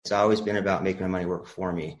It's always been about making my money work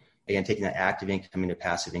for me. Again, taking that active income into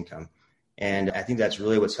passive income. And I think that's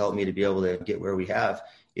really what's helped me to be able to get where we have,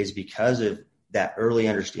 is because of that early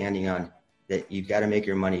understanding on that you've got to make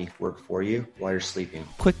your money work for you while you're sleeping.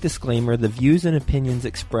 Quick disclaimer, the views and opinions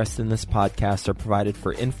expressed in this podcast are provided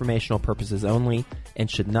for informational purposes only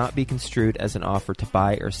and should not be construed as an offer to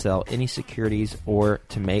buy or sell any securities or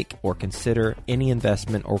to make or consider any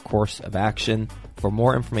investment or course of action. For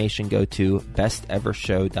more information, go to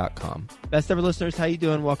bestevershow.com. Best Ever listeners, how you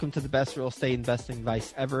doing? Welcome to the Best Real Estate Investing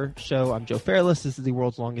Advice Ever show. I'm Joe Fairless. This is the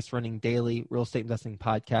world's longest running daily real estate investing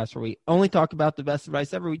podcast where we only talk about the best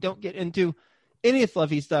advice ever. We don't get into any of the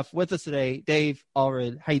fluffy stuff. With us today, Dave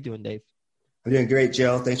Allred. How you doing, Dave? I'm doing great,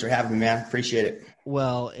 Joe. Thanks for having me, man. Appreciate it.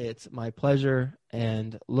 Well, it's my pleasure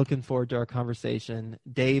and looking forward to our conversation.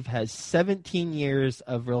 Dave has 17 years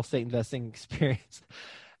of real estate investing experience.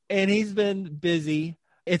 And he's been busy.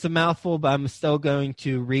 It's a mouthful, but I'm still going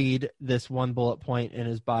to read this one bullet point in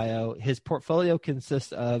his bio. His portfolio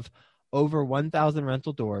consists of over 1,000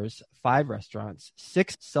 rental doors, 5 restaurants,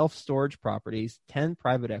 6 self-storage properties, 10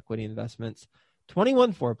 private equity investments,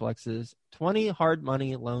 21 fourplexes, 20 hard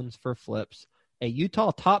money loans for flips, a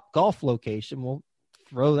Utah top golf location. We'll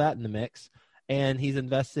throw that in the mix. And he's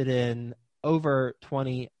invested in over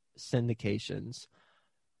 20 syndications.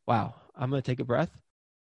 Wow. I'm going to take a breath.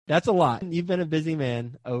 That's a lot. You've been a busy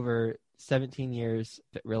man over 17 years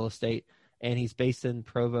at real estate, and he's based in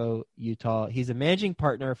Provo, Utah. He's a managing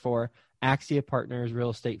partner for Axia Partners Real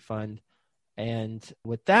Estate Fund. And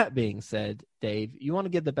with that being said, Dave, you want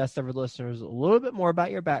to give the Best Ever listeners a little bit more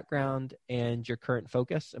about your background and your current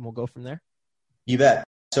focus, and we'll go from there? You bet.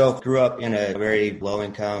 So grew up in a very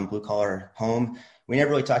low-income, blue-collar home. We never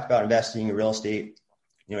really talked about investing in real estate,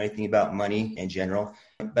 anything about money in general.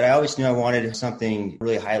 But I always knew I wanted something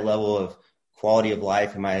really high level of quality of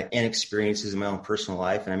life and experiences in my own personal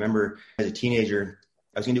life. And I remember as a teenager,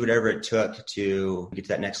 I was going to do whatever it took to get to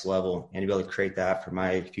that next level and to be able to create that for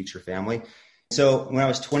my future family. So when I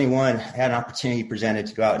was 21, I had an opportunity presented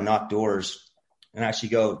to go out and knock doors and actually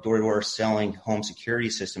go door to door selling home security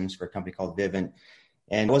systems for a company called Vivint.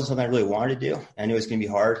 And it wasn't something I really wanted to do. I knew it was going to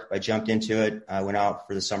be hard. I jumped into it. I went out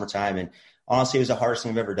for the summertime, and honestly, it was the hardest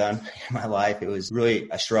thing I've ever done in my life. It was really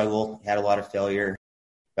a struggle. I had a lot of failure.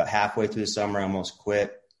 About halfway through the summer, I almost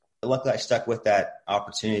quit. But luckily, I stuck with that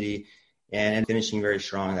opportunity and finishing very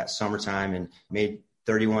strong that summertime and made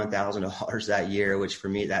 $31,000 that year, which for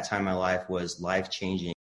me at that time in my life was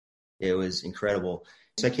life-changing. It was incredible.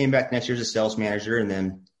 So I came back next year as a sales manager, and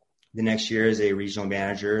then the next year as a regional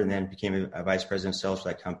manager, and then became a vice president of sales for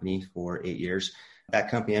that company for 8 years. That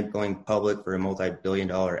company ended up going public for a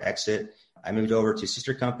multi-billion-dollar exit. I moved over to a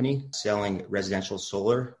sister company selling residential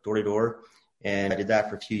solar door to door, and I did that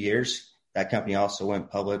for a few years. That company also went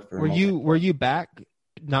public for. Were you back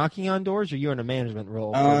knocking on doors, or you were in a management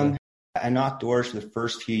role? I knocked doors for the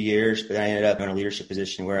first few years, but then I ended up in a leadership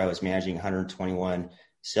position where I was managing 121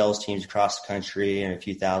 sales teams across the country and a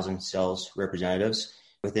few thousand sales representatives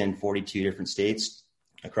within 42 different states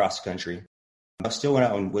across the country. I still went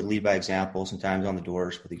out and would lead by example, sometimes on the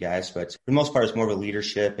doors with the guys, but for the most part, it's more of a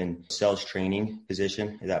leadership and sales training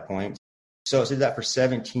position at that point. So I did that for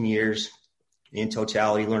 17 years. In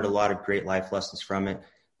totality, learned a lot of great life lessons from it.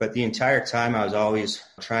 But the entire time, I was always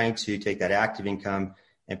trying to take that active income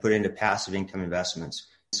and put it into passive income investments.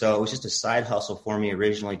 So it was just a side hustle for me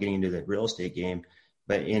originally getting into the real estate game.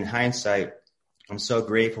 But in hindsight, I'm so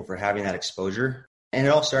grateful for having that exposure. And it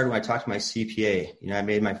all started when I talked to my CPA. I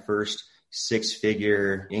made my first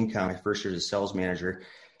 6-figure income my first year as a sales manager.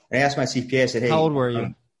 And I asked my CPA, I said, hey. How old were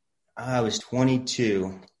you? I was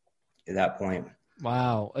 22 at that point.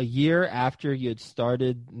 Wow. A year after you had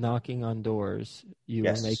started knocking on doors, you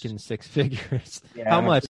were making 6 figures. Yeah, how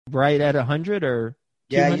much? Right at 100 or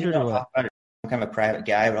 200 or what? I'm kind of a private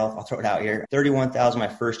guy, but I'll throw it out here. $31,000 my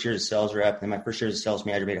first year as a sales rep. Then my first year as a sales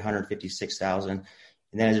manager made $156,000. And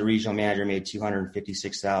then as a regional manager, I made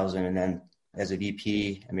 $256,000. And then as a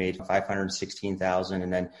VP, I made $516,000.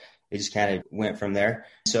 And then it just kind of went from there.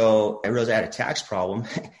 So I realized I had a tax problem.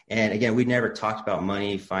 And again, we'd never talked about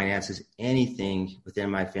money, finances, anything within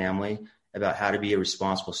my family about how to be a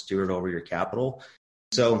responsible steward over your capital.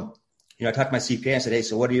 So, I talked to my CPA and I said, hey,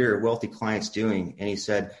 so what are your wealthy clients doing? And he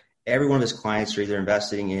said, every one of his clients are they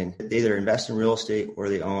either invest in real estate or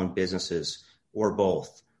they own businesses or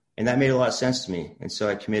both. And that made a lot of sense to me. And so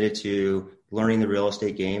I committed to learning the real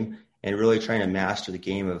estate game and really trying to master the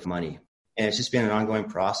game of money. And it's just been an ongoing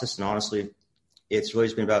process. And honestly, it's really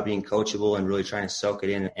just been about being coachable and really trying to soak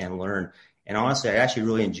it in and learn. And honestly, I actually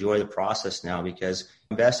really enjoy the process now because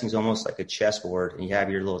investing is almost like a chessboard and you have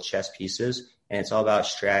your little chess pieces And it's all about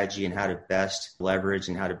strategy and how to best leverage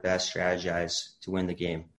and how to best strategize to win the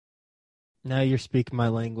game. Now you're speaking my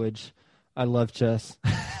language. I love chess.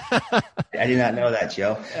 I did not know that,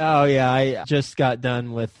 Joe. Oh, yeah. I just got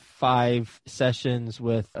done with 5 sessions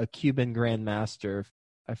with a Cuban grandmaster.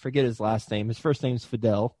 I forget his last name. His first name's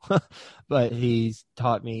Fidel, but he's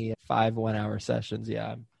taught me 5 one-hour sessions.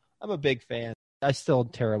 Yeah, I'm a big fan. I still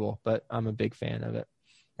terrible, but I'm a big fan of it.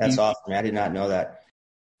 That's awesome. I did not know that.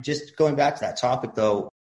 Just going back to that topic, though,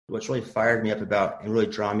 what's really fired me up about and really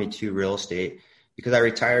drawn me to real estate, because I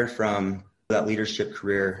retired from that leadership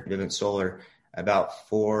career at Vivint Solar about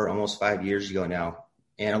almost 5 years ago now.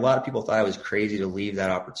 And a lot of people thought I was crazy to leave that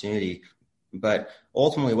opportunity. But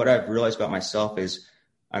ultimately, what I've realized about myself is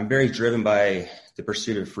I'm very driven by the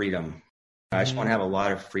pursuit of freedom. I just want to have a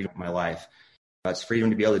lot of freedom in my life. It's freedom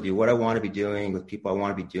to be able to do what I want to be doing with people I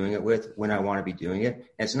want to be doing it with, when I want to be doing it.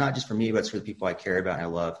 And it's not just for me, but it's for the people I care about and I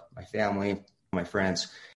love, my family, my friends.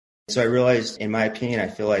 So I realized, in my opinion, I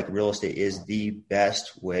feel like real estate is the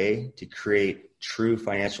best way to create true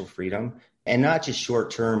financial freedom, and not just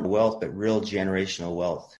short-term wealth, but real generational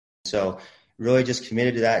wealth. So really just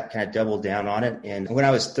committed to that, kind of doubled down on it. And when I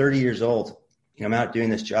was 30 years old, I'm out doing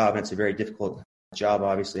this job, and it's a very difficult job,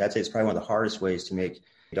 obviously. I'd say it's probably one of the hardest ways to make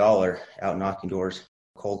 $1 out knocking doors,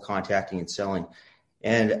 cold contacting and selling.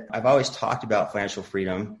 And I've always talked about financial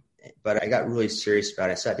freedom, but I got really serious about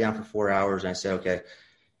it. I sat down for 4 hours and I said, okay,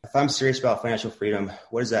 if I'm serious about financial freedom,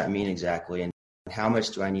 what does that mean exactly? And how much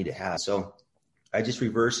do I need to have? So I just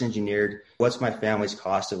reverse engineered what's my family's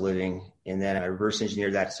cost of living. And then I reverse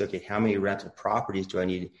engineered that to say, okay, how many rental properties do I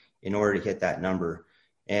need in order to hit that number?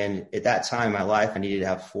 And at that time in my life, I needed to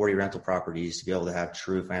have 40 rental properties to be able to have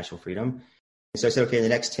true financial freedom. And so I said, okay, in the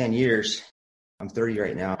next 10 years, I'm 30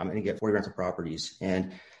 right now, I'm going to get 40 rental properties,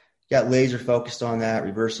 and got laser focused on that,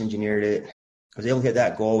 reverse engineered it. I was able to hit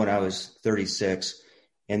that goal when I was 36.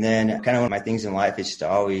 And then kind of one of my things in life is to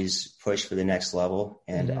always push for the next level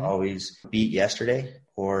and always beat yesterday,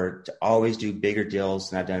 or to always do bigger deals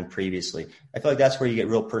than I've done previously. I feel like that's where you get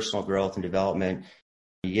real personal growth and development.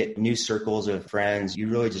 You get new circles of friends. You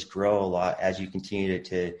really just grow a lot as you continue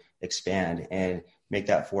to expand and make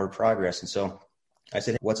that forward progress. And so I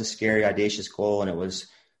said, what's a scary, audacious goal? And it was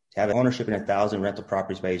to have ownership in 1,000 rental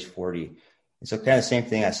properties by age 40. And so kind of the same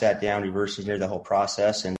thing. I sat down, reverse engineered the whole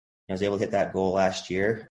process, and I was able to hit that goal last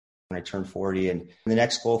year when I turned 40. And the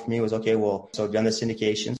next goal for me was, okay, well, so I've done the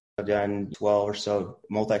syndications. I've done 12 or so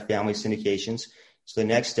multifamily syndications. So the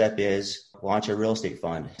next step is launch a real estate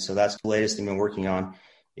fund. So that's the latest thing I've been working on,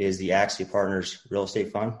 is the Axia Partners Real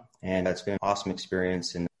Estate Fund. And that's been an awesome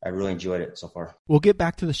experience, and I really enjoyed it so far. We'll get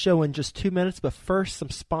back to the show in just 2 minutes, but first,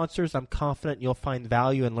 some sponsors I'm confident you'll find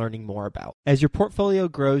value in learning more about. As your portfolio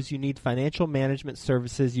grows, you need financial management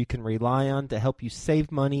services you can rely on to help you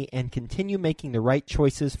save money and continue making the right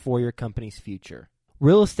choices for your company's future.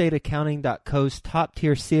 RealestateAccounting.co's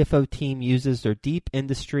top-tier CFO team uses their deep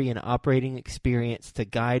industry and operating experience to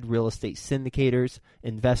guide real estate syndicators,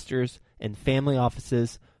 investors, and family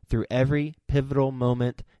offices through every pivotal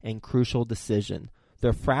moment and crucial decision.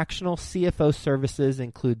 Their fractional CFO services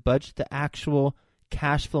include budget to actual,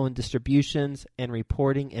 cash flow and distributions, and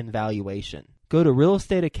reporting and valuation. Go to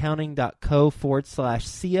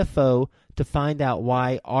realestateaccounting.co/CFO to find out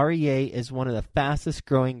why REA is one of the fastest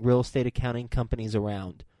growing real estate accounting companies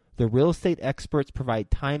around. The real estate experts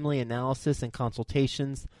provide timely analysis and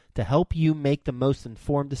consultations to help you make the most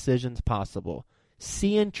informed decisions possible.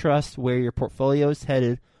 See and trust where your portfolio is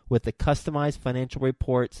headed with the customized financial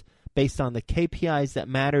reports based on the KPIs that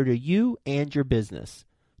matter to you and your business.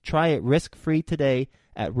 Try it risk-free today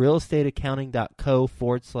at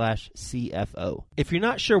realestateaccounting.co/CFO. If you're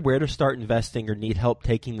not sure where to start investing or need help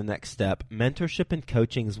taking the next step, mentorship and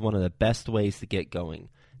coaching is one of the best ways to get going.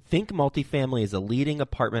 Think Multifamily is a leading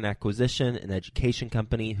apartment acquisition and education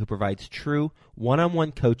company who provides true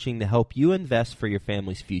one-on-one coaching to help you invest for your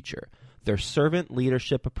family's future. Their servant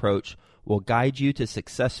leadership approach will guide you to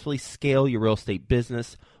successfully scale your real estate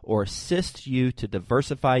business or assist you to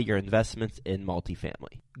diversify your investments in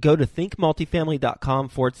multifamily. Go to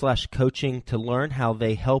thinkmultifamily.com/coaching to learn how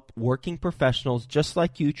they help working professionals just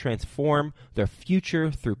like you transform their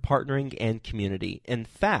future through partnering and community. In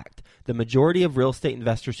fact, the majority of real estate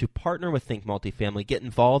investors who partner with Think Multifamily get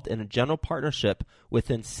involved in a general partnership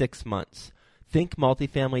within 6 months.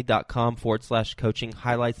 thinkmultifamily.com/coaching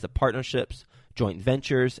highlights the partnerships, joint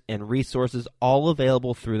ventures, and resources all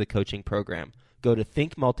available through the coaching program. Go to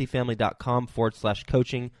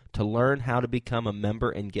thinkmultifamily.com/coaching to learn how to become a member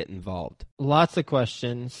and get involved. Lots of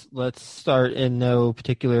questions. Let's start in no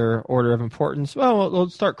particular order of importance. Well, we'll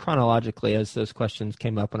start chronologically as those questions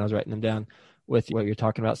came up when I was writing them down with what you're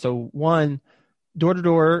talking about. So one,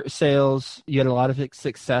 door-to-door sales, you had a lot of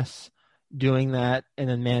success doing that and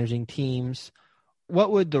then managing teams.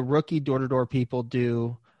 What would the rookie door-to-door people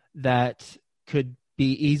do that could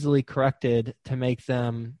be easily corrected to make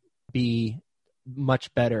them be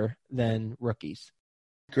much better than rookies?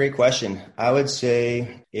 Great question. I would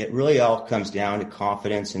say it really all comes down to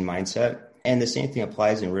confidence and mindset. And the same thing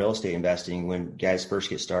applies in real estate investing when guys first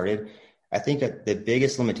get started. I think that the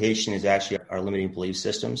biggest limitation is actually our limiting belief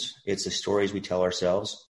systems. It's the stories we tell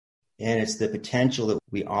ourselves, and it's the potential that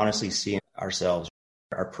we honestly see in ourselves,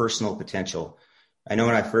 our personal potential. I know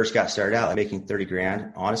when I first got started out making 30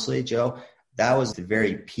 grand, honestly, Joe, that was the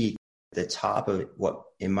very peak, the top of what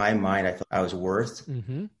in my mind I thought I was worth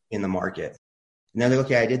in the market. And then,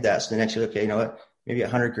 okay, I did that. So the next year, okay, you know what? Maybe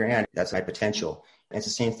 100 grand, that's my potential. And it's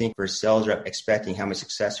the same thing for a sales rep expecting how much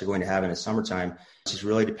success they're going to have in the summertime. It's just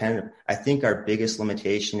really dependent. I think our biggest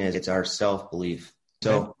limitation is it's our self-belief.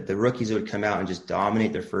 So the rookies that would come out and just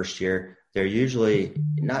dominate their first year, they're usually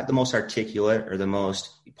not the most articulate or the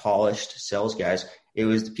most polished sales guys. It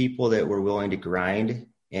was the people that were willing to grind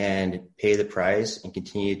and pay the price and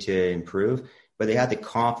continue to improve, but they had the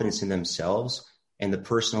confidence in themselves and the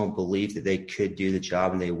personal belief that they could do the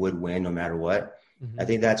job and they would win no matter what. I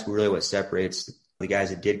think that's really what separates the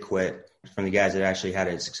guys that did quit from the guys that actually had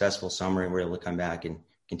a successful summer and were able to come back and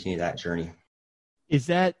continue that journey. Is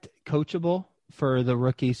that coachable for the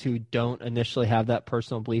rookies who don't initially have that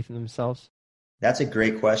personal belief in themselves? That's a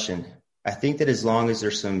great question. I think that as long as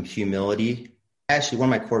there's some humility, actually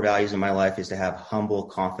one of my core values in my life is to have humble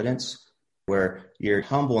confidence, where you're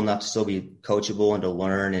humble enough to still be coachable and to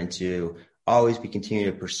learn and to always be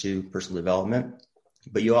continuing to pursue personal development,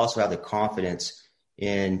 but you also have the confidence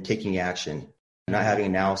in taking action, not having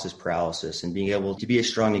analysis paralysis, and being able to be a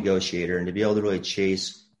strong negotiator and to be able to really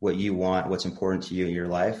chase what you want, what's important to you in your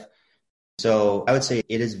life. So I would say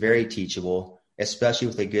it is very teachable, especially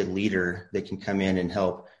with a good leader that can come in and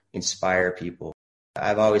help inspire people.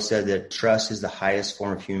 I've always said that trust is the highest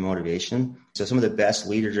form of human motivation. So some of the best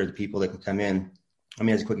leaders are the people that can come in. I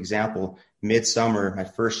mean, as a quick example, midsummer, my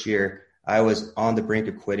first year, I was on the brink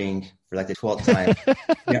of quitting for like the 12th time,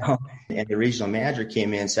 and the regional manager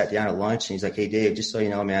came in, sat down at lunch, and he's like, "Hey, Dave, just so you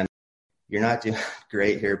know, man, you're not doing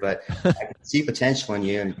great here, but I can see potential in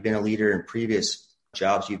you, and you've been a leader in previous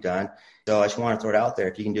jobs you've done. So I just want to throw it out there.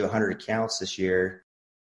 If you can do 100 accounts this year,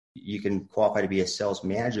 you can qualify to be a sales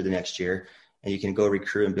manager the next year, and you can go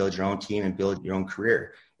recruit and build your own team and build your own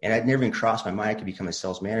career." And I'd never even crossed my mind I could become a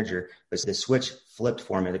sales manager, but the switch flipped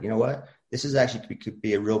for me. Like, you know what? This is actually could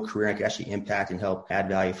be a real career. I could actually impact and help add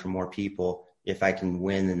value for more people if I can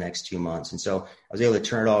win the next 2 months. And so I was able to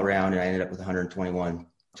turn it all around, and I ended up with 121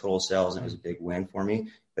 total sales, and it was a big win for me.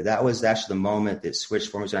 But that was actually the moment that switched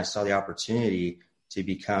for me when I saw the opportunity to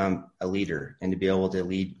become a leader and to be able to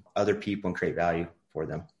lead other people and create value for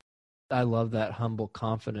them. I love that humble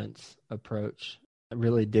confidence approach. I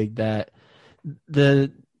really dig that.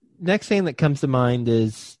 The next thing that comes to mind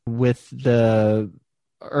is with the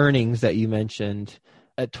earnings that you mentioned.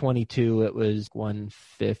 At 22, it was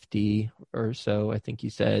 150 or so, I think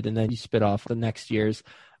you said, and then you spit off the next year's.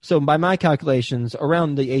 So by my calculations,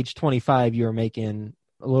 around the age 25, you were making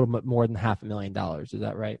a little bit more than $500,000. Is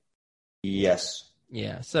that right? Yes.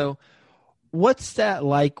 Yeah. So what's that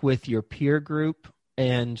like with your peer group,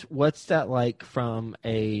 and what's that like from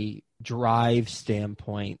a drive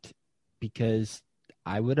standpoint? Because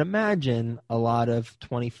I would imagine a lot of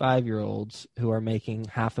 25-year-olds who are making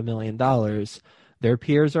 $500,000, their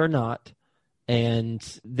peers are not, and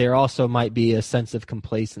there also might be a sense of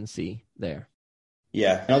complacency there.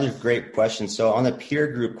 Yeah, another great question. So on the peer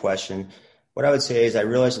group question, what I would say is I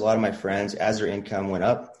realized a lot of my friends, as their income went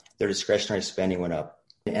up, their discretionary spending went up.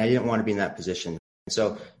 And I didn't want to be in that position.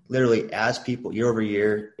 So literally, as people year over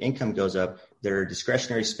year, income goes up, their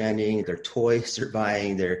discretionary spending, their toys they're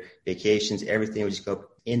buying, their vacations, everything would just go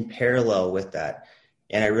in parallel with that.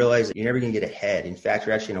 And I realized that you're never going to get ahead. In fact,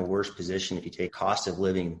 you're actually in a worse position if you take cost of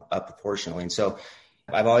living up proportionally. And so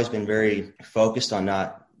I've always been very focused on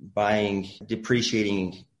not buying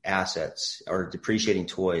depreciating assets or depreciating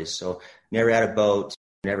toys. So never had a boat,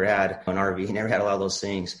 never had an RV, never had a lot of those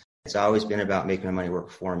things. It's always been about making my money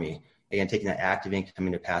work for me. Again, taking that active income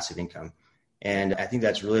into passive income. And I think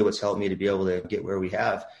that's really what's helped me to be able to get where we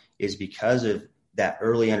have, is because of that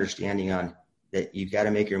early understanding on that you've got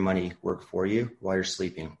to make your money work for you while you're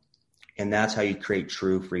sleeping. And that's how you create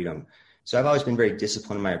true freedom. So I've always been very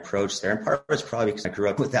disciplined in my approach there. And part of it's probably because I grew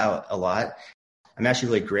up without a lot. I'm actually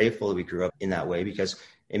really grateful that we grew up in that way, because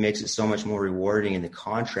it makes it so much more rewarding, and the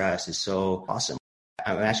contrast is so awesome.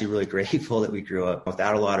 I'm actually really grateful that we grew up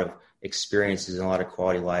without a lot of experiences and a lot of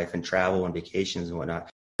quality life and travel and vacations and whatnot.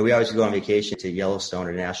 We always go on vacation to Yellowstone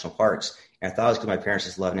or national parks. And I thought it was because my parents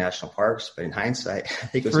just love national parks. But in hindsight, I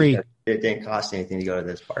think it was free. Because it didn't cost anything to go to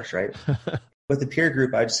those parks, right? With the peer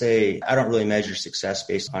group, I'd say I don't really measure success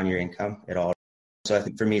based on your income at all. So I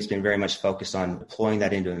think for me, it's been very much focused on deploying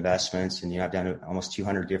that into investments. And, I've done almost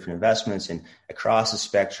 200 different investments and across the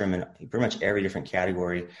spectrum and pretty much every different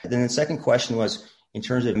category. And then the second question was, in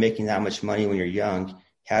terms of making that much money when you're young,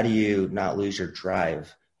 how do you not lose your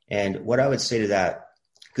drive? And what I would say to that,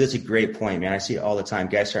 because it's a great point, man. I see it all the time.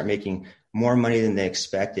 Guys start making more money than they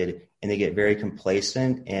expected, and they get very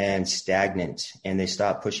complacent and stagnant, and they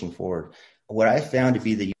stop pushing forward. What I found to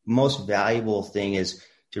be the most valuable thing is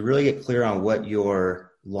to really get clear on what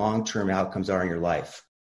your long-term outcomes are in your life.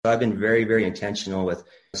 So I've been very, very intentional with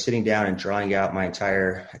sitting down and drawing out my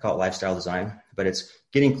entire, I call it lifestyle design, but it's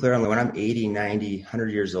getting clear on when I'm 80, 90,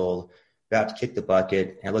 100 years old, about to kick the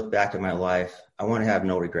bucket, and I look back at my life, I want to have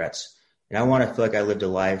no regrets. And I want to feel like I lived a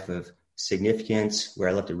life of significance where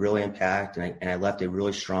I left a real impact and I left a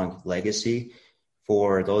really strong legacy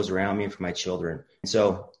for those around me and for my children. And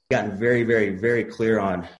so I've gotten very, very, very clear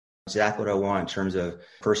on exactly what I want in terms of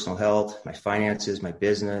personal health, my finances, my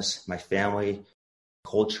business, my family,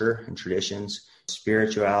 culture and traditions,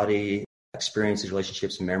 spirituality, experiences,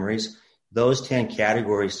 relationships, and memories. Those 10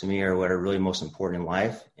 categories to me are what are really most important in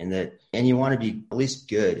life. And you want to be at least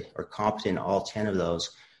good or competent in all 10 of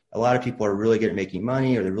those. A lot of people are really good at making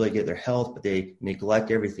money or they're really good at their health, but they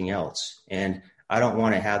neglect everything else. And I don't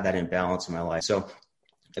want to have that imbalance in my life. So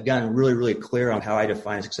I've gotten really, really clear on how I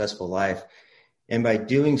define a successful life. And by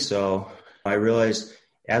doing so, I realized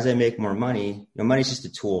as I make more money, money's just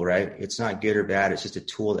a tool, right? It's not good or bad. It's just a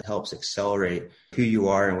tool that helps accelerate who you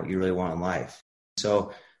are and what you really want in life.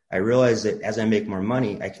 So I realized that as I make more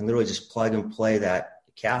money, I can literally just plug and play that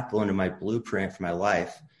capital into my blueprint for my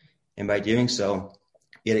life. And by doing so,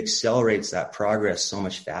 it accelerates that progress so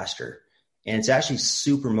much faster. And it's actually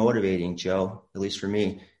super motivating, Joe, at least for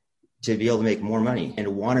me, to be able to make more money and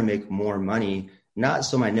to want to make more money, not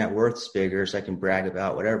so my net worth is bigger so I can brag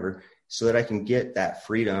about whatever, so that I can get that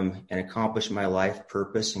freedom and accomplish my life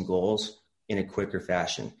purpose and goals in a quicker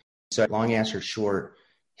fashion. So long answer short,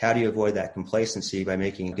 how do you avoid that complacency by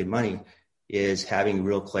making good money is having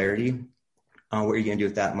real clarity on what you're going to do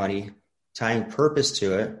with that money, tying purpose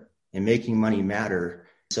to it and making money matter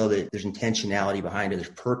so that there's intentionality behind it, there's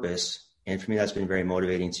purpose. And for me, that's been very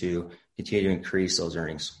motivating to continue to increase those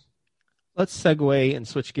earnings. Let's segue and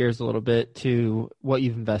switch gears a little bit to what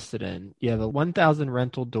you've invested in. You have 1,000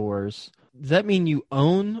 rental doors. Does that mean you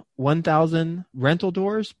own 1,000 rental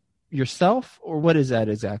doors yourself, or what is that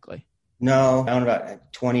exactly? No, I own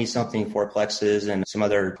about 20-something fourplexes and some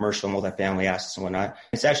other commercial multifamily assets and whatnot.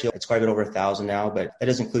 It's quite a bit over 1,000 now, but that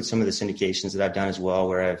does include some of the syndications that I've done as well,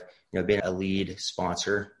 where I've been a lead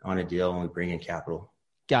sponsor on a deal and we bring in capital.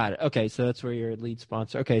 Got it. Okay, so that's where you're a lead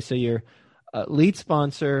sponsor. Okay, so you're a lead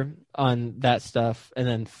sponsor on that stuff, and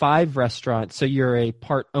then 5 restaurants. So you're a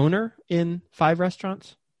part owner in 5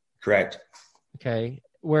 restaurants? Correct. Okay.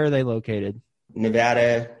 Where are they located?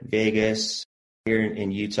 Nevada, Vegas, here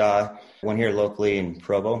in Utah, one here locally in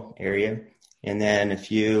Provo area, and then a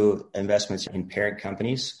few investments in parent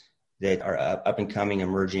companies that are up and coming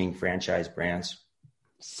emerging franchise brands.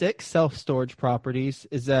 6 self-storage properties.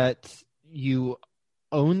 Is that you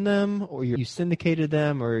own them or you syndicated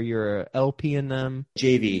them or you're a LP in them?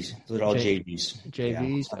 JVs. Those are all JVs.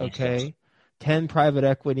 JVs, yeah, okay. 10 private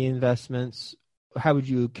equity investments. How would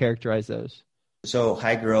you characterize those? So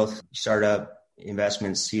high growth, startup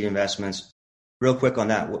investments, seed investments. Real quick on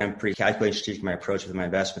that, I'm pretty calculated strategic in my approach with my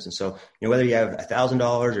investments. And so, whether you have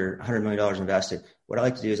 $1,000 or $100 million invested, what I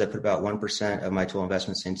like to do is I put about 1% of my total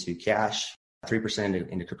investments into cash, 3%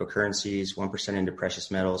 into cryptocurrencies, 1% into precious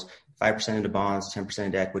metals, 5% into bonds, 10%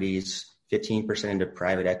 into equities, 15% into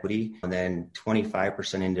private equity, and then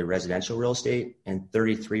 25% into residential real estate and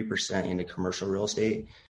 33% into commercial real estate.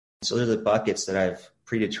 So those are the buckets that I've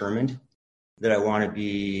predetermined that I want to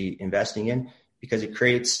be investing in, because it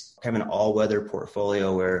creates kind of an all-weather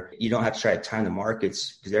portfolio where you don't have to try to time the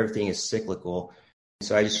markets because everything is cyclical.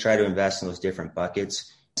 So I just try to invest in those different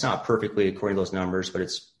buckets. It's not perfectly according to those numbers, but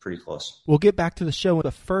it's pretty close. We'll get back to the show,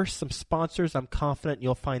 but first, some sponsors I'm confident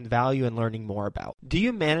you'll find value in learning more about. Do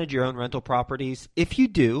you manage your own rental properties? If you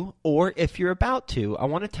do, or if you're about to, I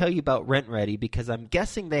want to tell you about RentRedi because I'm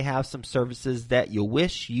guessing they have some services that you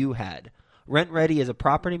wish you had. RentRedi is a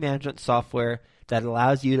property management software that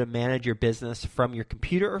allows you to manage your business from your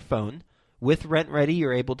computer or phone. With RentRedi,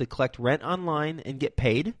 you're able to collect rent online and get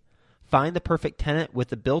paid, find the perfect tenant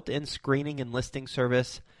with a built-in screening and listing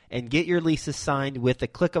service, and get your leases signed with the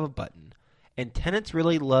click of a button. And tenants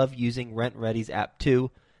really love using RentRedi's app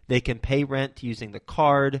too. They can pay rent using the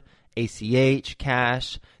card, ACH,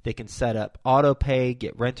 cash. They can set up auto pay,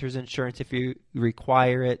 get renter's insurance if you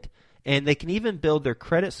require it. And they can even build their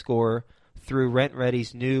credit score through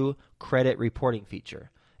RentRedi's new credit reporting feature.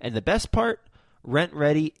 And the best part,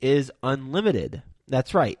 RentRedi is unlimited.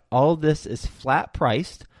 That's right. All of this is flat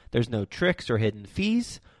priced. There's no tricks or hidden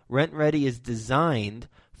fees. RentRedi is designed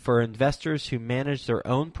for investors who manage their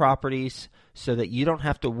own properties so that you don't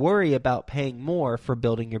have to worry about paying more for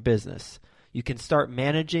building your business. You can start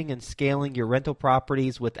managing and scaling your rental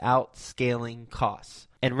properties without scaling costs.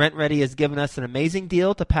 And RentRedi has given us an amazing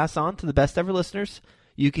deal to pass on to the best ever listeners.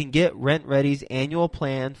 You can get RentRedi's annual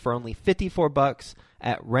plan for only $54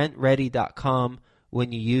 at rentredi.com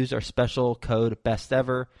when you use our special code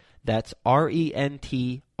BESTEVER. That's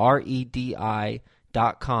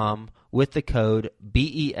RENTREDI.com with the code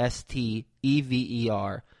BESTEVER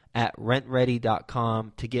at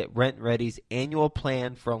rentredi.com to get RentRedi's annual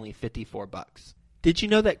plan for only $54. Did you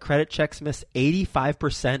know that credit checks miss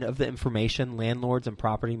 85% of the information landlords and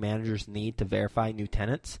property managers need to verify new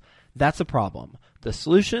tenants? That's a problem. The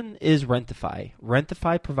solution is Rentify.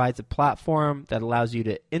 Rentify provides a platform that allows you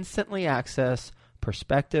to instantly access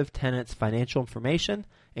prospective tenants' financial information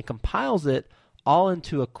and compiles it all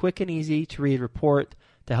into a quick and easy to read report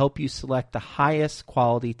to help you select the highest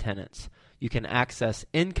quality tenants. You can access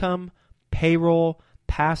income, payroll,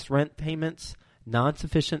 past rent payments,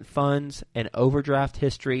 non-sufficient funds, and overdraft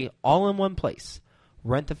history all in one place.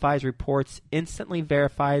 Rentify's reports instantly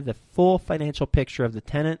verify the full financial picture of the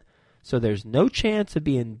tenant, so there's no chance of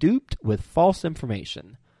being duped with false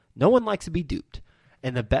information. No one likes to be duped.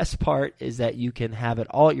 And the best part is that you can have it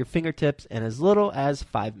all at your fingertips in as little as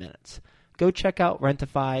 5 minutes. Go check out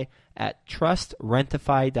Rentify at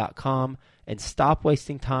trustrentify.com and stop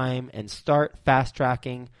wasting time and start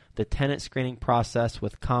fast-tracking the tenant screening process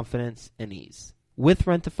with confidence and ease. With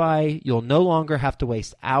Rentify, you'll no longer have to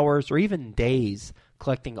waste hours or even days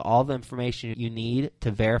collecting all the information you need to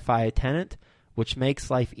verify a tenant, which makes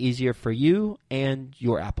life easier for you and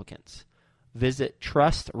your applicants. Visit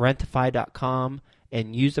trustrentify.com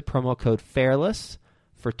and use the promo code FAIRLESS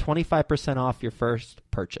for 25% off your first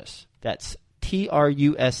purchase. That's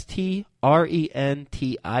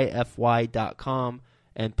trustrentify.com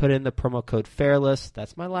and put in the promo code FAIRLESS.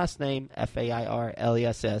 That's my last name,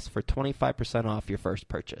 FAIRLESS, for 25% off your first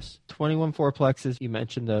purchase. 21 fourplexes, you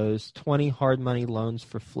mentioned those. 20 hard money loans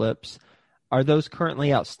for flips. Are those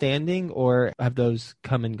currently outstanding or have those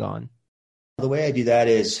come and gone? The way I do that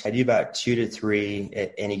is I do about 2 to 3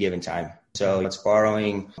 at any given time. So it's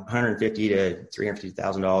borrowing $150,000 to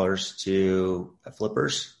 $350,000 to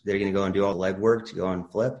flippers. They're going to go and do all the legwork to go and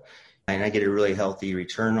flip. And I get a really healthy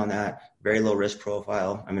return on that. Very low risk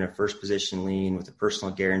profile. I'm in a first position lien with a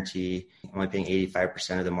personal guarantee. I'm only paying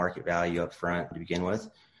 85% of the market value up front to begin with.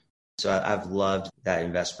 So I've loved that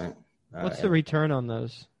investment. What's the return on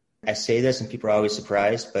those? I say this and people are always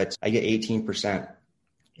surprised, but I get 18%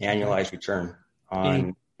 annualized return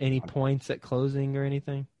on any points at closing or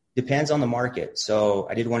anything? Depends on the market. So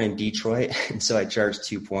I did one in Detroit, and so I charged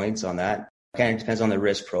 2 points on that. Kind of depends on the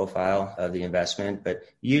risk profile of the investment, but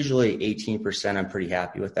usually 18%, I'm pretty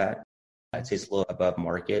happy with that. I'd say it's a little above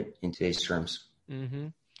market in today's terms. Mm-hmm.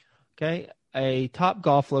 Okay. A top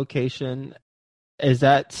golf location, is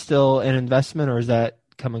that still an investment or is that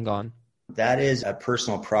come and gone? That is a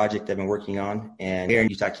personal project I've been working on. And here in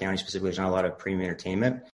Utah County specifically, there's not a lot of premium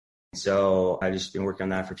entertainment. So I've just been working on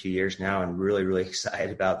that for 2 years now and really, really excited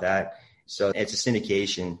about that. So it's a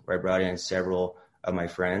syndication where I brought in several of my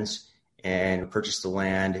friends and purchased the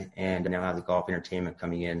land and now have the golf entertainment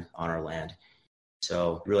coming in on our land.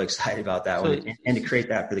 So really excited about that one and to create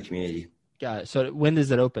that for the community. Got it. So when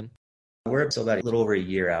does it open? We're still about a little over a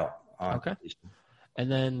year out. On completion. And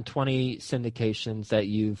then 20 syndications that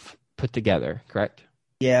you've put together, correct?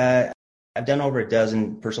 Yeah. I've done over a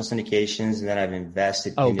dozen personal syndications, and then I've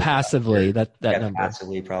invested. Passively, that number.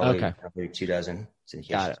 Passively, probably 2 dozen syndications.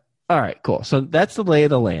 Got it. All right, cool. So that's the lay of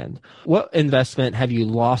the land. What investment have you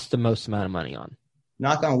lost the most amount of money on?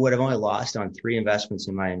 Knock on wood, I've only lost on 3 investments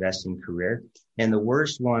in my investing career. And the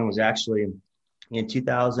worst one was actually in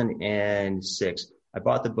 2006. I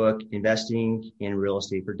bought the book, Investing in Real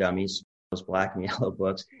Estate for Dummies, those black and yellow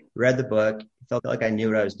books. Read the book, felt like I knew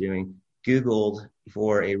what I was doing. Googled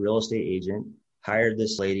for a real estate agent, hired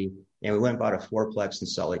this lady, and we went and bought a 4-plex in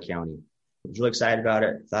Salt Lake County. I was really excited about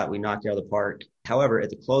it. Thought we knocked it out of the park. However,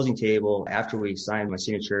 at the closing table, after we signed my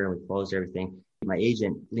signature and we closed everything, my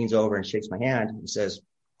agent leans over and shakes my hand and says,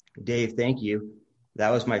 "Dave, thank you.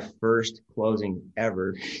 That was my first closing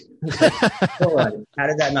ever." How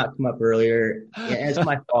did that not come up earlier? And it's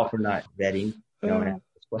my fault for not vetting, and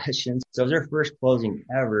questions. So it was our first closing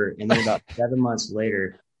ever. And then about 7 months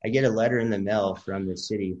later, I get a letter in the mail from the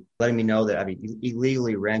city letting me know that I'd be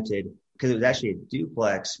illegally rented, because it was actually a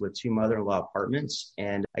duplex with 2 mother-in-law apartments.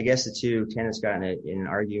 And I guess the 2 tenants got in an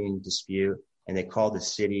arguing dispute, and they called the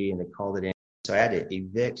city and they called it in. So I had to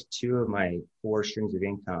evict 2 of my 4 streams of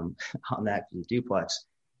income on that duplex.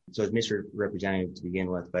 So it was misrepresented to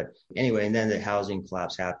begin with. But anyway, and then the housing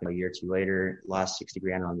collapse happened a year or 2 later, lost 60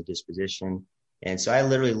 grand on the disposition. And so I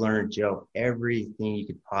literally learned, Joe, everything you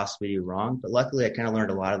could possibly do wrong. But luckily, I kind of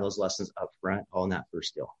learned a lot of those lessons up front, all in that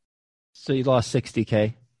first deal. So you lost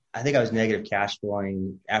 60K? I think I was negative cash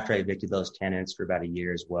flowing after I evicted those tenants for about a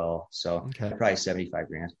year as well. So probably 75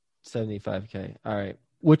 grand. 75K. All right.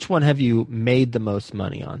 Which one have you made the most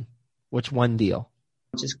money on? Which one deal?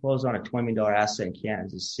 Just closed on a $20 million asset in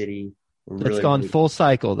Kansas City. It's gone full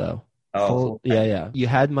cycle though. Oh, yeah. You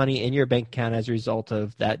had money in your bank account as a result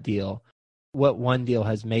of that deal. What one deal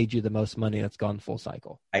has made you the most money that's gone full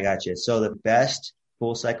cycle? I got you. So the best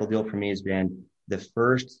full cycle deal for me has been the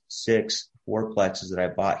first 6 fourplexes that I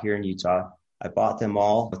bought here in Utah. I bought them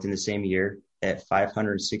all within the same year at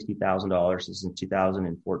 $560,000. This is in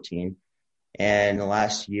 2014. And in the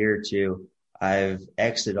last year or 2, I've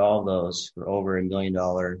exited all of those for over $1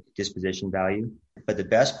 million disposition value. But the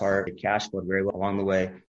best part, it cash flowed very well along the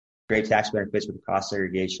way. Great tax benefits with the cost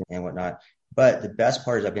segregation and whatnot. But the best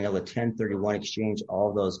part is I've been able to 1031 exchange all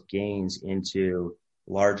of those gains into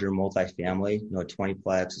larger multifamily,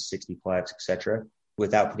 20-plex, 60-plex, et cetera,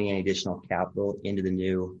 without putting any additional capital into the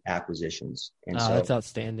new acquisitions. And so that's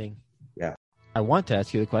outstanding. Yeah. I want to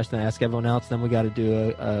ask you the question I ask everyone else, then we got to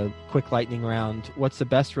do a quick lightning round. What's the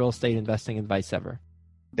best real estate investing advice ever?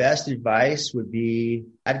 Best advice would be,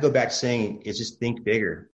 I'd go back to saying, is just think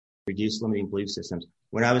bigger, reduce limiting belief systems.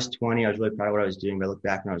 When I was 20, I was really proud of what I was doing. But I look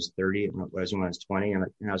back when I was 30, what I was doing when I was 20, and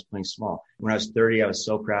I was playing small. When I was 30, I was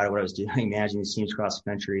so proud of what I was doing, managing these teams across the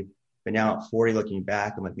country. But now at 40, looking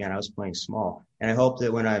back, I'm like, man, I was playing small. And I hope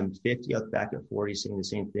that when I'm 50, I'll look back at 40 saying the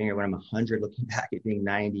same thing. Or when I'm 100, looking back at being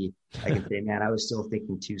 90, I can say, man, I was still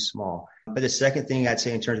thinking too small. But the second thing I'd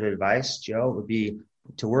say in terms of advice, Joe, would be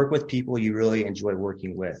to work with people you really enjoy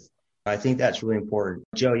working with. I think that's really important.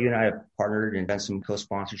 Joe, you and I have partnered and done some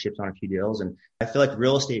co-sponsorships on a few deals. And I feel like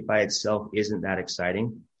real estate by itself isn't that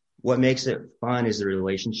exciting. What makes it fun is the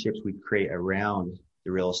relationships we create around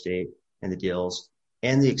the real estate and the deals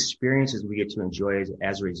and the experiences we get to enjoy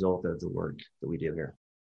as a result of the work that we do here.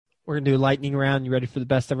 We're going to do a lightning round. You ready for the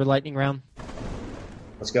best ever lightning round?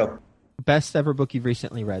 Let's go. Best ever book you've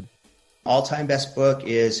recently read? All-time best book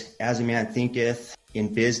is As a Man Thinketh.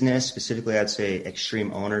 In business, specifically, I'd say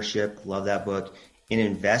Extreme Ownership. Love that book. In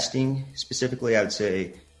investing, specifically, I would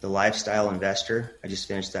say The Lifestyle Investor. I just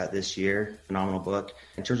finished that this year. Phenomenal book.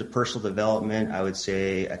 In terms of personal development, I would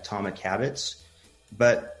say Atomic Habits.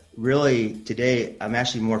 But really, today, I'm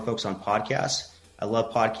actually more focused on podcasts. I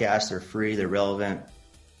love podcasts. They're free. They're relevant.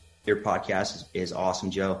 Your podcast is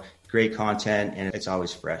awesome, Joe. Great content, and it's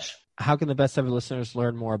always fresh. How can the best ever listeners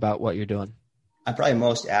learn more about what you're doing? I'm probably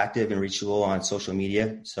most active and reachable on social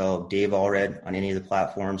media. So Dave Allred on any of the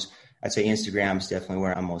platforms. I'd say Instagram is definitely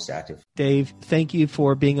where I'm most active. Dave, thank you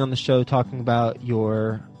for being on the show, talking about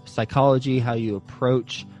your psychology, how you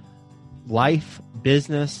approach life,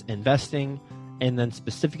 business, investing, and then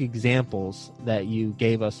specific examples that you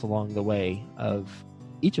gave us along the way of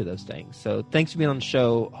each of those things. So thanks for being on the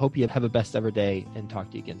show. Hope you have a best ever day and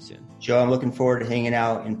talk to you again soon. Joe, I'm looking forward to hanging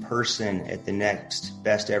out in person at the next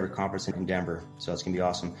best ever conference in Denver. So it's going to be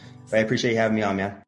awesome. But I appreciate you having me on, man.